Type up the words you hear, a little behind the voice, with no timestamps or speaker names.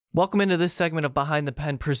Welcome into this segment of Behind the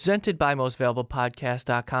Pen presented by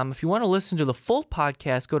MostValuablePodcast.com. If you want to listen to the full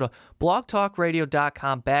podcast, go to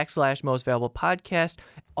blogtalkradio.com/MostValuablePodcast.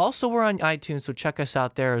 Also, we're on iTunes, so check us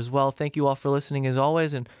out there as well. Thank you all for listening as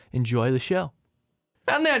always, and enjoy the show.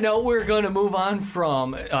 On that note, we're going to move on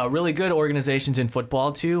from really good organizations in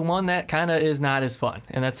football to one that kind of is not as fun,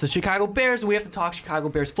 and that's the Chicago Bears. We have to talk Chicago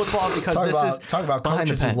Bears football because talk about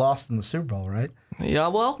coaches who lost in the Super Bowl, right? Yeah,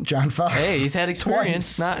 well, John Fox. Hey, he's had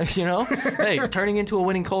experience, not hey, turning into a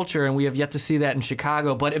winning culture, and we have yet to see that in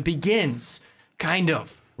Chicago. But it begins, kind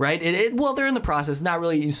of. Right? Well, they're in the process, not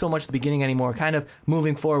really so much the beginning anymore, kind of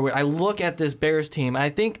moving forward. I look at this Bears team, I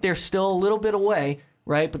think they're still a little bit away,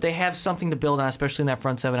 right? But they have something to build on, especially in that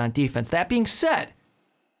front seven on defense. That being said,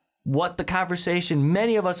 what the conversation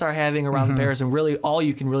many of us are having around the Bears, and really all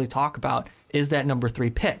you can really talk about, is that number 3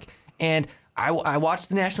 pick. And I watched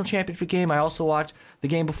the national championship game. I also watched the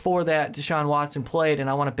game before that Deshaun Watson played, and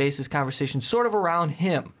I want to base this conversation sort of around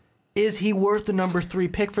him. Is he worth the number 3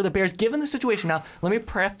 pick for the Bears, given the situation? Now, let me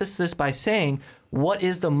preface this by saying, what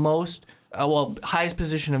is the most, highest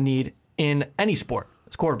position of need in any sport?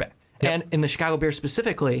 It's quarterback. Yep. And in the Chicago Bears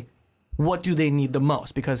specifically, what do they need the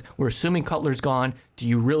most? Because we're assuming Cutler's gone. Do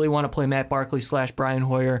you really want to play Matt Barkley / Brian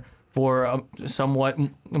Hoyer for somewhat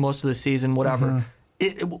most of the season, whatever?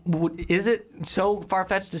 Is it so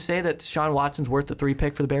far-fetched to say that Deshaun Watson's worth the 3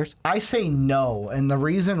 pick for the Bears? I say no, and the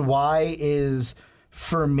reason why is,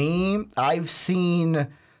 for me, I've seen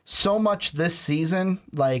so much this season,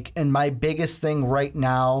 and my biggest thing right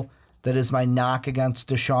now that is my knock against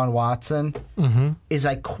Deshaun Watson is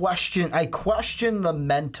I question the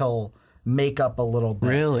mental makeup a little bit.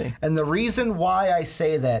 Really? And the reason why I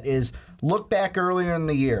say that is, look back earlier in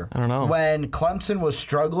the year. I don't know. When Clemson was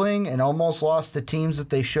struggling and almost lost to teams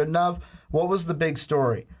that they shouldn't have, what was the big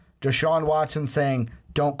story? Deshaun Watson saying,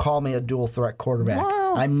 "Don't call me a dual threat quarterback.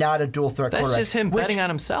 Wow. I'm not a dual threat quarterback." That's just him betting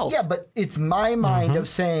on himself. Yeah, but it's my mind of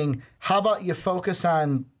saying, how about you focus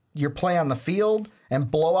on your play on the field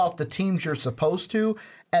and blow out the teams you're supposed to,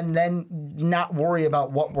 and then not worry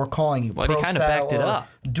about what we're calling you. Well, he kind of backed it up.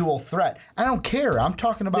 Dual threat. I don't care. I'm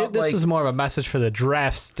talking about this is more of a message for the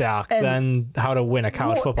draft stock than how to win a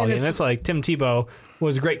college football game. It's like Tim Tebow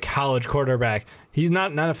was a great college quarterback. He's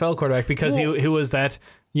not an NFL quarterback because he was that.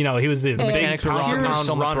 He was the big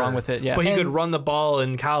so much wrong with it. Yeah, but he could run the ball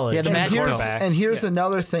in college. Yeah, the magic quarterback. And here's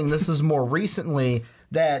another thing. This is more recently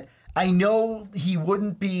that I know he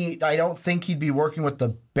wouldn't be. I don't think he'd be working with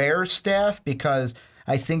the Bears staff because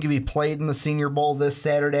I think if he played in the Senior Bowl this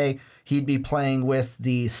Saturday, he'd be playing with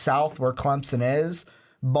the South where Clemson is.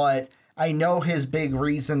 But I know his big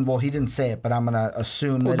reason. Well, he didn't say it, but I'm going to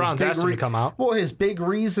assume that Browns asked him to come out. Well, his big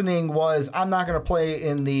reasoning was, I'm not going to play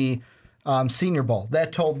in the Senior Bowl.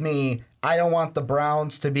 That told me, I don't want the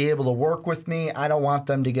Browns to be able to work with me. I don't want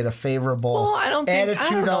them to get a favorable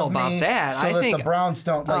attitude of me. So that the Browns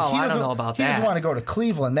don't like. I don't know about that. He doesn't want to go to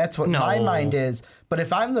Cleveland. That's what my mind is. But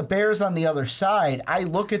if I'm the Bears on the other side, I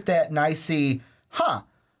look at that and I see,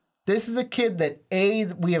 this is a kid that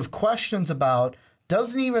we have questions about.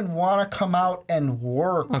 Doesn't even want to come out and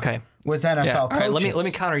work with NFL coaches. All right, let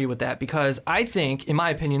me counter you with that, because I think, in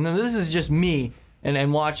my opinion, and this is just me.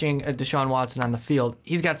 And watching Deshaun Watson on the field,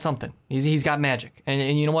 he's got something. He's got magic.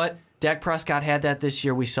 And you know what? Dak Prescott had that this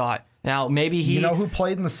year. We saw it. Now, maybe he... You know who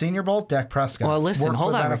played in the Senior Bowl? Dak Prescott. Well, listen,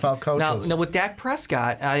 hold on. NFL coaches. Now, with Dak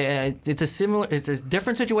Prescott, it's a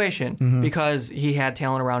different situation because he had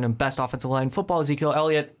talent around him. Best offensive line in football, Ezekiel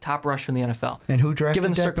Elliott, top rusher in the NFL. And who drafted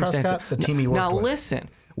Given the Dak circumstances. Prescott? The team he worked with. Now, listen.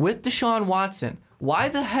 With Deshaun Watson, why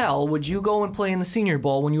the hell would you go and play in the Senior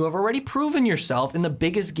Bowl when you have already proven yourself in the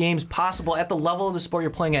biggest games possible at the level of the sport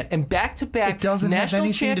you're playing at, and back-to-back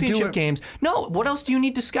national championship games? No, what else do you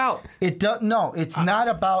need to scout? No, it's not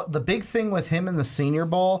about the big thing with him in the Senior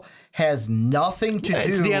Bowl. Has nothing to do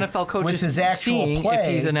it's the NFL coaches with his actual seeing play. If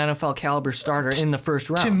he's an NFL caliber starter in the first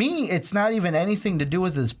round. To me, it's not even anything to do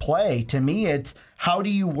with his play. To me, it's how do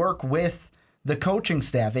you work with the coaching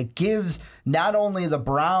staff. It gives not only the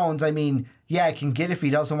Browns, I can get if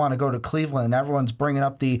he doesn't want to go to Cleveland. Everyone's bringing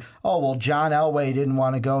up John Elway didn't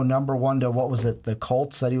want to go number 1 to, the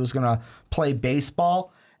Colts, said he was going to play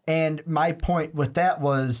baseball. And my point with that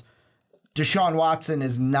was Deshaun Watson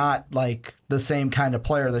is not like the same kind of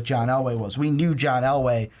player that John Elway was. We knew John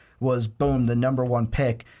Elway was, the number 1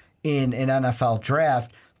 pick in an NFL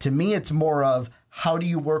draft. To me, it's more of how do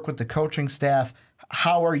you work with the coaching staff?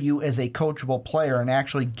 How are you as a coachable player and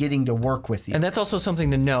actually getting to work with you? And that's also something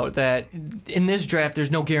to note, that in this draft, there's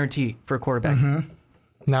no guarantee for a quarterback.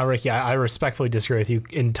 Now, Ricky, I respectfully disagree with you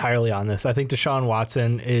entirely on this. I think Deshaun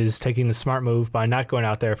Watson is taking the smart move by not going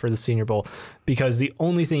out there for the Senior Bowl, because the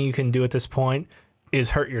only thing you can do at this point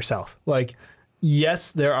is hurt yourself. Like,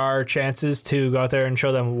 yes, there are chances to go out there and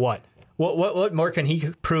show them what more can he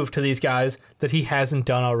prove to these guys that he hasn't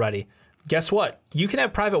done already. Guess what? You can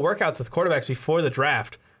have private workouts with quarterbacks before the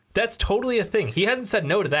draft. That's totally a thing. He hasn't said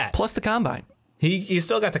no to that. Plus the combine. He's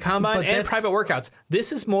still got the combine and private workouts.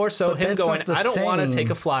 This is more so him going, I don't want to take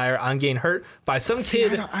a flyer on getting hurt by some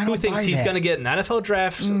kid who thinks he's going to get an NFL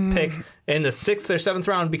draft pick in the 6th or 7th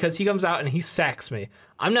round because he comes out and he sacks me.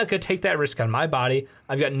 I'm not going to take that risk on my body.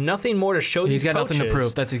 I've got nothing more to show these coaches. He's got nothing to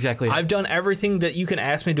prove. That's exactly it. I've done everything that you can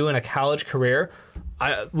ask me to do in a college career.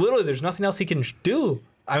 Literally, there's nothing else he can do.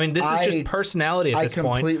 I mean, this is just personality at this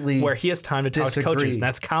point where he has time to talk to coaches. And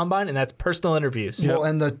that's combine and that's personal interviews. Well,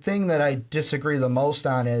 and the thing that I disagree the most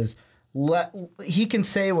on is he can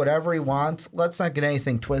say whatever he wants. Let's not get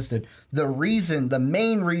anything twisted. The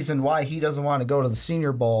main reason why he doesn't want to go to the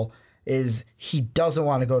Senior Bowl is he doesn't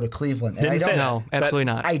want to go to Cleveland. And Didn't say no, absolutely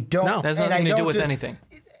not. I don't. No, that's nothing to do with anything.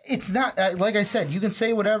 It's not, like I said, you can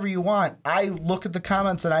say whatever you want. I look at the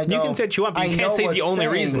comments and I go, you can say what you want, but you can't say the only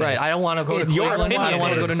reason. Right. I don't want to go to Cleveland. I don't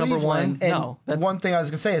want to go to number one. No. One thing I was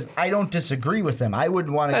going to say is I don't disagree with him. I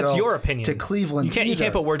wouldn't want to go your opinion. to Cleveland You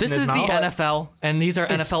can't put words in his mouth. This is the NFL, and these are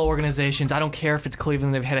NFL organizations. I don't care if it's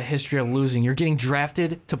Cleveland. They've had a history of losing. You're getting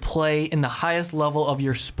drafted to play in the highest level of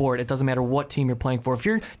your sport. It doesn't matter what team you're playing for. If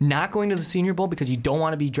you're not going to the Senior Bowl because you don't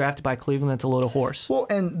want to be drafted by Cleveland, that's a load of horse. Well,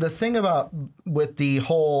 and the thing with the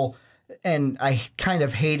whole... And I kind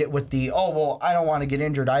of hate it with the, I don't want to get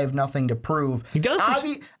injured. I have nothing to prove. He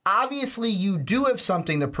doesn't. Obviously, you do have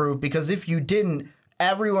something to prove because if you didn't,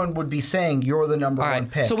 everyone would be saying you're the number one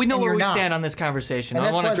pick. So we know where we stand on this conversation. And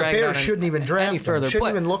I don't want to drag the Bears shouldn't even draft any further.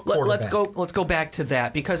 Shouldn't even look quarterback. Let's go back to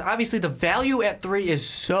that because obviously the value at 3 is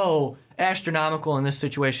so astronomical in this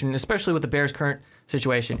situation, especially with the Bears' current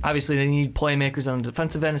situation. Obviously, they need playmakers on the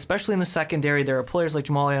defensive end, especially in the secondary. There are players like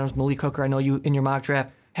Jamal Adams, Malik Hooker. I know you in your mock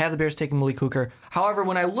draft have the Bears taking Malik Hooker. However,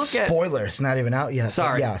 when I look at... Spoiler, it's not even out yet.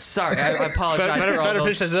 Sorry. Yes. I apologize. Better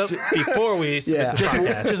finish this up before we...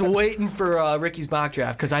 Just waiting for Ricky's mock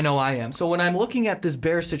draft, because I know I am. So when I'm looking at this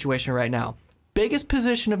Bears situation right now, biggest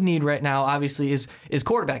position of need right now, obviously, is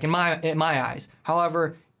quarterback in my eyes.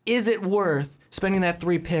 However, is it worth spending that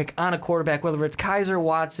 3 pick on a quarterback, whether it's Kaiser,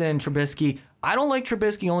 Watson, Trubisky? I don't like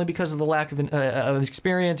Trubisky only because of the lack of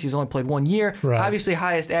experience. He's only played 1 year. Right. Obviously,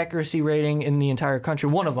 highest accuracy rating in the entire country,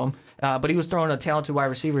 one of them. But he was throwing a talented wide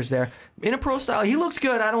receivers there. In a pro style, he looks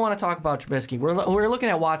good. I don't want to talk about Trubisky. We're looking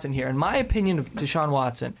at Watson here. In my opinion of Deshaun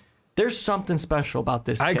Watson, there's something special about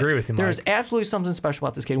this kid. I agree with you, Mike. There's absolutely something special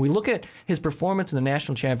about this kid. We look at his performance in the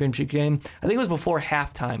national championship game. I think it was before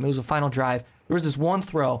halftime. It was a final drive. There was this one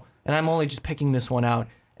throw, and I'm only just picking this one out.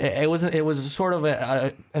 It was sort of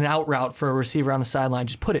an out route for a receiver on the sideline.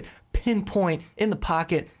 Just put it pinpoint in the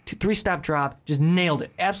pocket, 3-step drop, just nailed it.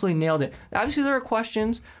 Absolutely nailed it. Obviously, there are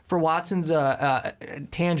questions for Watson's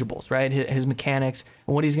tangibles, right? His mechanics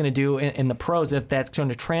and what he's going to do in the pros, if that's going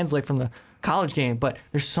to translate from the college game. But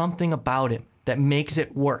there's something about him that makes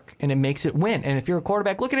it work and it makes it win. And if you're a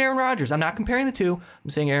quarterback, look at Aaron Rodgers. I'm not comparing the two. I'm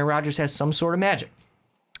saying Aaron Rodgers has some sort of magic.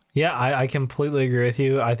 Yeah, I completely agree with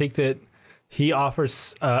you. I think that he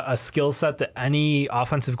offers a skill set that any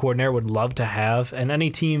offensive coordinator would love to have, and any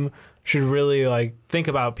team should really think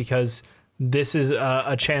about, because this is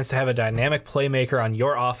a chance to have a dynamic playmaker on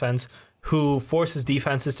your offense who forces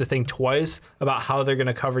defenses to think twice about how they're going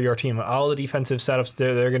to cover your team. All the defensive setups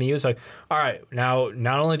they're going to use, all right, now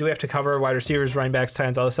not only do we have to cover wide receivers, running backs, tight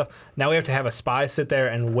ends, all this stuff, now we have to have a spy sit there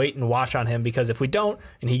and wait and watch on him, because if we don't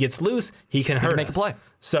and he gets loose, he can hurt us. Make a play.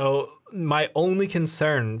 So my only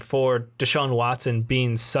concern for Deshaun Watson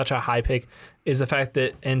being such a high pick is the fact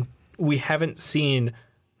that, and we haven't seen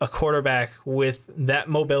a quarterback with that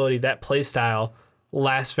mobility, that play style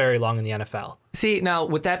last very long in the NFL. See, now,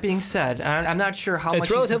 with that being said, I'm not sure how much... It's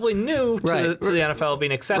relatively new to the NFL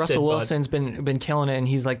being accepted. Russell Wilson's been killing it, and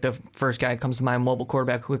he's like the first guy that comes to mind, mobile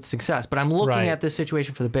quarterback with success. But I'm looking at this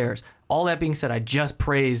situation for the Bears. All that being said, I just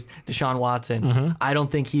praised Deshaun Watson. Mm-hmm. I don't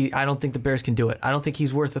think the Bears can do it. I don't think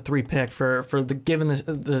he's worth a 3 pick given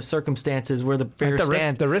the circumstances where the Bears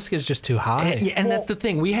stand. The risk is just too high. And that's the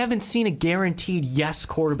thing. We haven't seen a guaranteed yes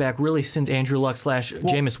quarterback really since Andrew Luck /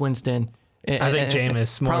 Jameis Winston. I think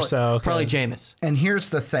Jameis more so. Probably Jameis. And here's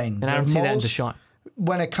the thing. And I don't see that in Deshaun.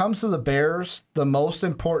 When it comes to the Bears, the most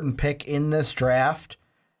important pick in this draft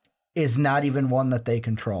is not even one that they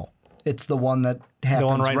control. It's the one that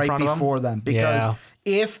happens right before them. Because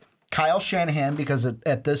if Kyle Shanahan, because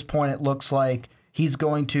at this point it looks like he's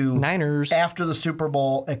going to, Niners, after the Super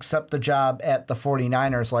Bowl, accept the job at the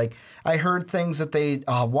 49ers. I heard things that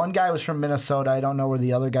one guy was from Minnesota. I don't know where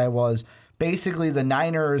the other guy was. Basically, the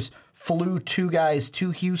Niners flew 2 guys to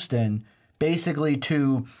Houston basically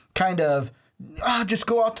to kind of just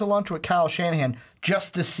go out to lunch with Kyle Shanahan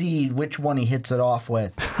just to see which one he hits it off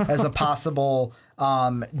with as a possible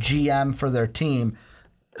GM for their team.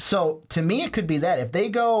 So to me, it could be that. If they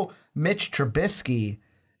go Mitch Trubisky,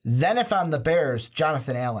 then if I'm the Bears,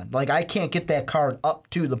 Jonathan Allen. Like, I can't get that card up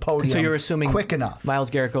to the podium. So you're assuming quick enough. Myles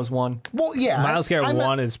Garrett goes 1. Well, yeah. Myles Garrett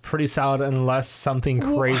 1 is pretty solid unless something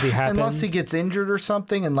crazy happens. Unless he gets injured or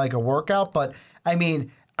something in like a workout. But I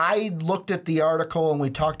mean, I looked at the article and we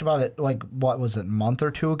talked about it like, what was it, a month or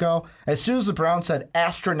two ago? As soon as the Browns said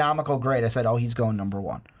astronomical grade, I said, oh, he's going number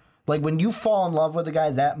 1. Like, when you fall in love with a guy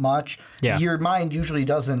that much, your mind usually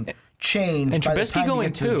doesn't change and by the Trubisky time going you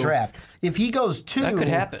get to the draft. If he goes 2, that could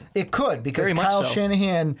happen. It could, because Very Kyle much so.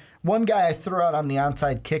 Shanahan, one guy I threw out on the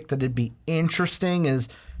onside kick that it'd be interesting is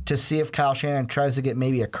to see if Kyle Shanahan tries to get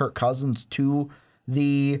maybe a Kirk Cousins to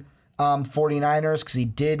the 49ers, because he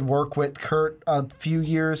did work with Kurt a few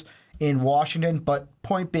years in Washington. But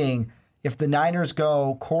point being, if the Niners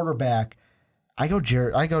go quarterback, I go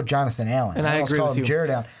Jonathan Allen. And I almost agree call with him you. Jared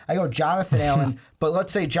Allen. I go Jonathan Allen, but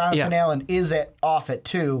let's say Jonathan Allen is off at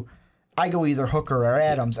 2. I go either Hooker or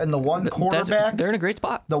Adams. And the one quarterback, they're in a great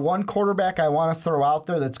spot. the one quarterback I want to throw out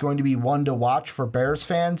there that's going to be one to watch for Bears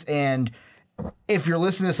fans, and if you're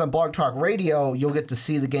listening to this on Blog Talk Radio, you'll get to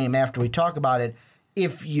see the game after we talk about it.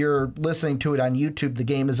 If you're listening to it on YouTube, the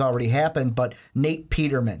game has already happened, but Nate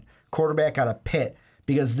Peterman, quarterback out of Pitt,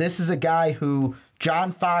 because this is a guy who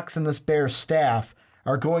John Fox and this Bears staff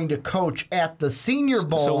are going to coach at the Senior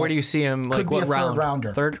Bowl. So where do you see him? Like, Could be what a round? third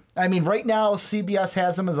rounder. Third? I mean, right now CBS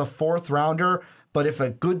has him as a 4th rounder, but if a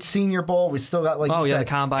good Senior Bowl, we still got, like you said, the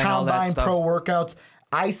combine, all that stuff. pro workouts.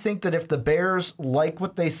 I think that if the Bears like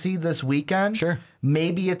what they see this weekend, Sure.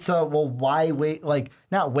 maybe it's why wait? Like,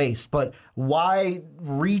 not waste, but why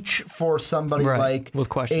reach for somebody Right, like with a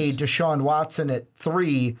questions. Deshaun Watson at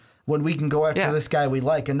 3 when we can go after this guy we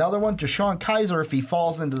like? Another one, Deshaun Kaiser, if he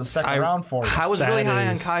falls into the second round for you. I was really high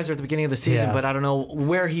on Kaiser at the beginning of the season, but I don't know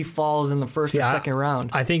where he falls in the first or second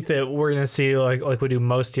round. I think that we're going to see, like we do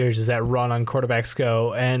most years, is that run on quarterbacks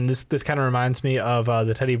go. And this kind of reminds me of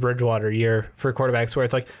the Teddy Bridgewater year for quarterbacks, where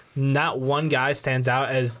it's like not one guy stands out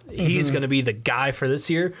as he's going to be the guy for this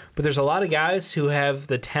year, but there's a lot of guys who have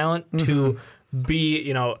the talent to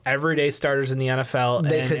be, everyday starters in the NFL.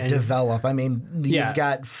 They could develop. I mean, you've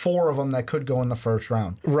got 4 of them that could go in the first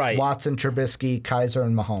round. Right. Watson, Trubisky, Kaiser,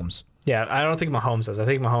 and Mahomes. Yeah, I don't think Mahomes does. I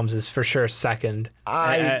think Mahomes is for sure second.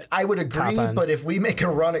 I would agree, but if we make a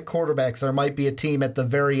run at quarterbacks, there might be a team at the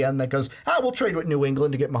very end that goes, we'll trade with New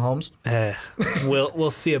England to get Mahomes.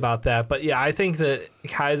 We'll see about that. But yeah, I think that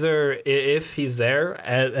Kaiser, if he's there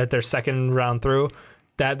at their second round through,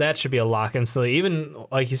 that should be a lock instantly. Even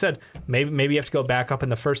like you said, maybe you have to go back up in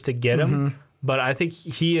the first to get him. But I think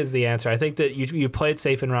he is the answer. I think that you play it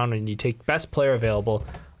safe in round and you take best player available,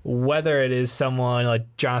 whether it is someone like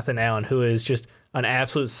Jonathan Allen, who is just an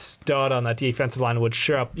absolute stud on that defensive line, would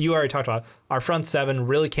sure up. You already talked about our front 7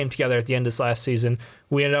 really came together at the end of this last season.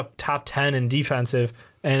 We ended up top 10 in defensive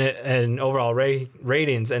and overall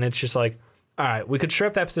ratings, and it's just like, all right, we could shore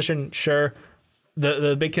up that position, sure.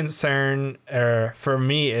 The big concern for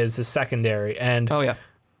me is the secondary. And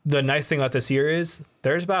the nice thing about this year is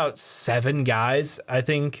there's about 7 guys, I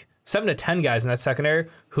think 7 to 10 guys in that secondary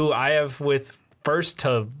who I have with first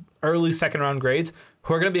to early second round grades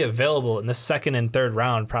who are going to be available in the second and third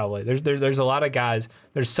round probably. There's a lot of guys.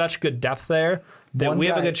 There's such good depth there that we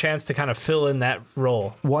have a good chance to kind of fill in that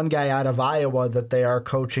role. One guy out of Iowa that they are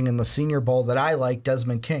coaching in the Senior Bowl that I like,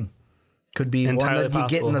 Desmond King. Could be Entirely one that you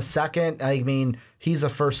get in the second. I mean, he's a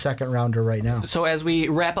first, second rounder right now. So as we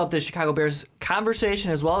wrap up this Chicago Bears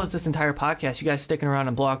conversation, as well as this entire podcast, you guys sticking around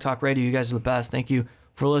on Blog Talk Radio, you guys are the best. Thank you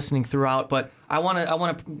for listening throughout. But I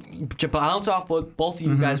want to bounce off what both of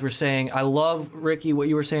you guys were saying. I love, Ricky, what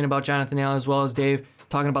you were saying about Jonathan Allen, as well as Dave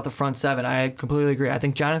talking about the front 7. I completely agree. I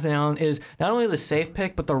think Jonathan Allen is not only the safe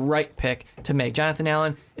pick, but the right pick to make. Jonathan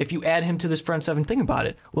Allen, if you add him to this front 7, think about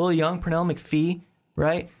it. Will Young, Pernell McPhee,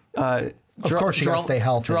 right? Of course you got to stay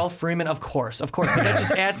healthy. Jarrell Freeman, of course. But that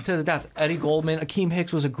just adds to the depth. Eddie Goldman, Akeem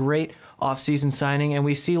Hicks was a great offseason signing, and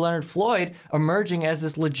we see Leonard Floyd emerging as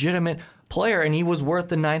this legitimate player, and he was worth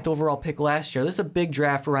the 9th overall pick last year. This is a big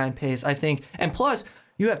draft for Ryan Pace, I think. And plus,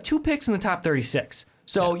 you have 2 picks in the top 36.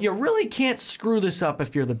 So you really can't screw this up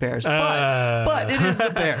if you're the Bears. But it is the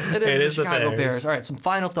Bears. It is the Chicago Bears. All right, some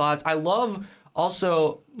final thoughts. I love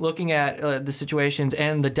also looking at the situations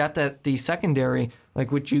and the depth at the secondary, like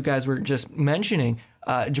what you guys were just mentioning.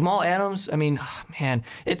 Jamal Adams, I mean, man,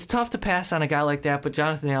 it's tough to pass on a guy like that, but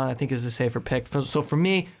Jonathan Allen, I think, is a safer pick. So for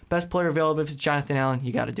me, best player available, if it's Jonathan Allen,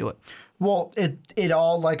 you got to do it. Well, it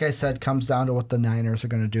all, like I said, comes down to what the Niners are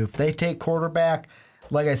going to do. If they take quarterback,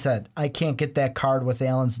 like I said, I can't get that card with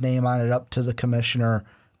Allen's name on it up to the commissioner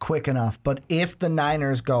quick enough. But if the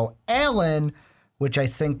Niners go Allen, which I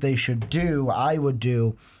think they should do, I would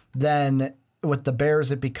do, then with the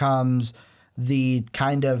Bears, it becomes the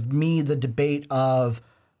kind of the debate of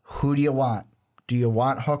who do you want? Do you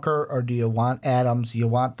want Hooker or do you want Adams? You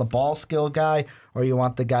want the ball skill guy or you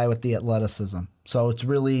want the guy with the athleticism? So it's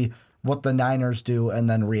really what the Niners do and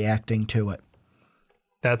then reacting to it.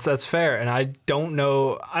 That's fair, and I don't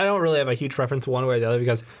know. I don't really have a huge preference one way or the other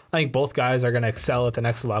because I think both guys are going to excel at the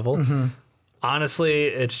next level. Mm-hmm. Honestly,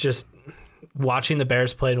 it's just watching the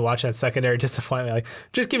Bears play and watching that secondary disappointment. Like,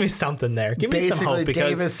 just give me something there. Give me some hope.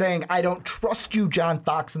 Because Dave is saying, I don't trust you, John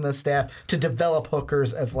Fox, and the staff to develop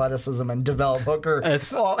Hooker's athleticism and develop Hooker. It's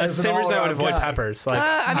the same reason I would avoid Peppers. Like,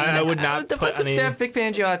 I would not. Defensive staff, Vic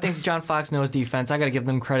Fangio. I think John Fox knows defense. I got to give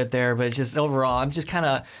them credit there, but it's just overall, I'm just kind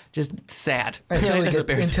of sad until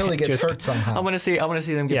he gets hurt somehow. I want to see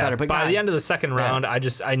them get better. But by the end of the second round,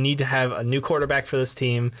 I need to have a new quarterback for this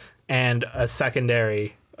team and a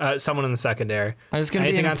secondary. Someone in the secondary. It's going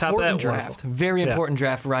to be an important draft. Very important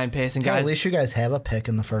draft for Ryan Pace. And guys, at least you guys have a pick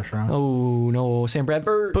in the first round. Oh, no. Sam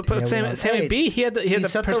Bradford. But Sammy B, he had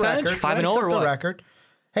the percentage. 5-0 or what? The record.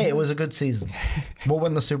 Hey, it was a good season. We'll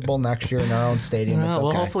win the Super Bowl next year in our own stadium. It's okay.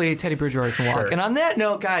 Well, hopefully Teddy Bridgewater can walk. Sure. And on that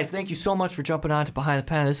note, guys, thank you so much for jumping on to Behind the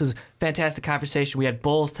Pen. This was a fantastic conversation. We had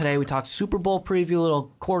Bulls today. We talked Super Bowl preview, a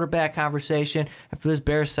little quarterback conversation. And for this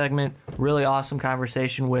Bears segment, really awesome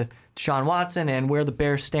conversation with Deshaun Watson and where the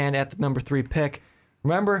Bears stand at the number 3 pick.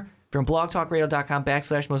 Remember, if you're on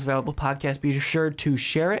blogtalkradio.com/most valuable podcast, be sure to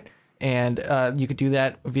share it. And you could do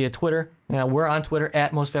that via Twitter. We're on Twitter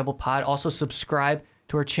at Most Valuable Pod. Also, subscribe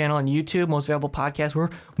to our channel on YouTube, Most Valuable Podcast. We're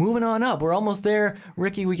moving on up. We're almost there.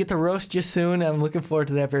 Ricky, we get to roast you soon. I'm looking forward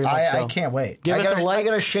to that very much. I can't wait. Give us a like. I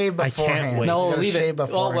got to shave beforehand. I can't wait. No, leave it.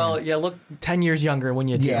 Oh, well, yeah, look 10 years younger when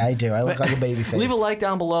you do. Yeah, I do. I look like a baby face. Leave a like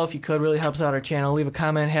down below if you could. Really helps out our channel. Leave a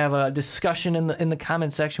comment. Have a discussion in the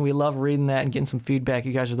comment section. We love reading that and getting some feedback.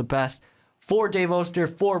 You guys are the best. For Dave Oster,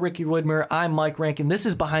 for Ricky Widmer, I'm Mike Rankin. This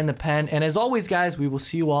is Behind the Pen. And as always, guys, we will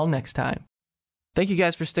see you all next time. Thank you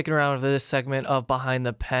guys for sticking around for this segment of Behind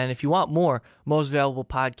the Pen. If you want more Most Valuable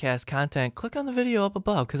Podcast content, click on the video up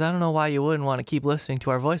above because I don't know why you wouldn't want to keep listening to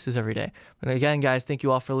our voices every day. But again, guys, thank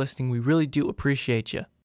you all for listening. We really do appreciate you.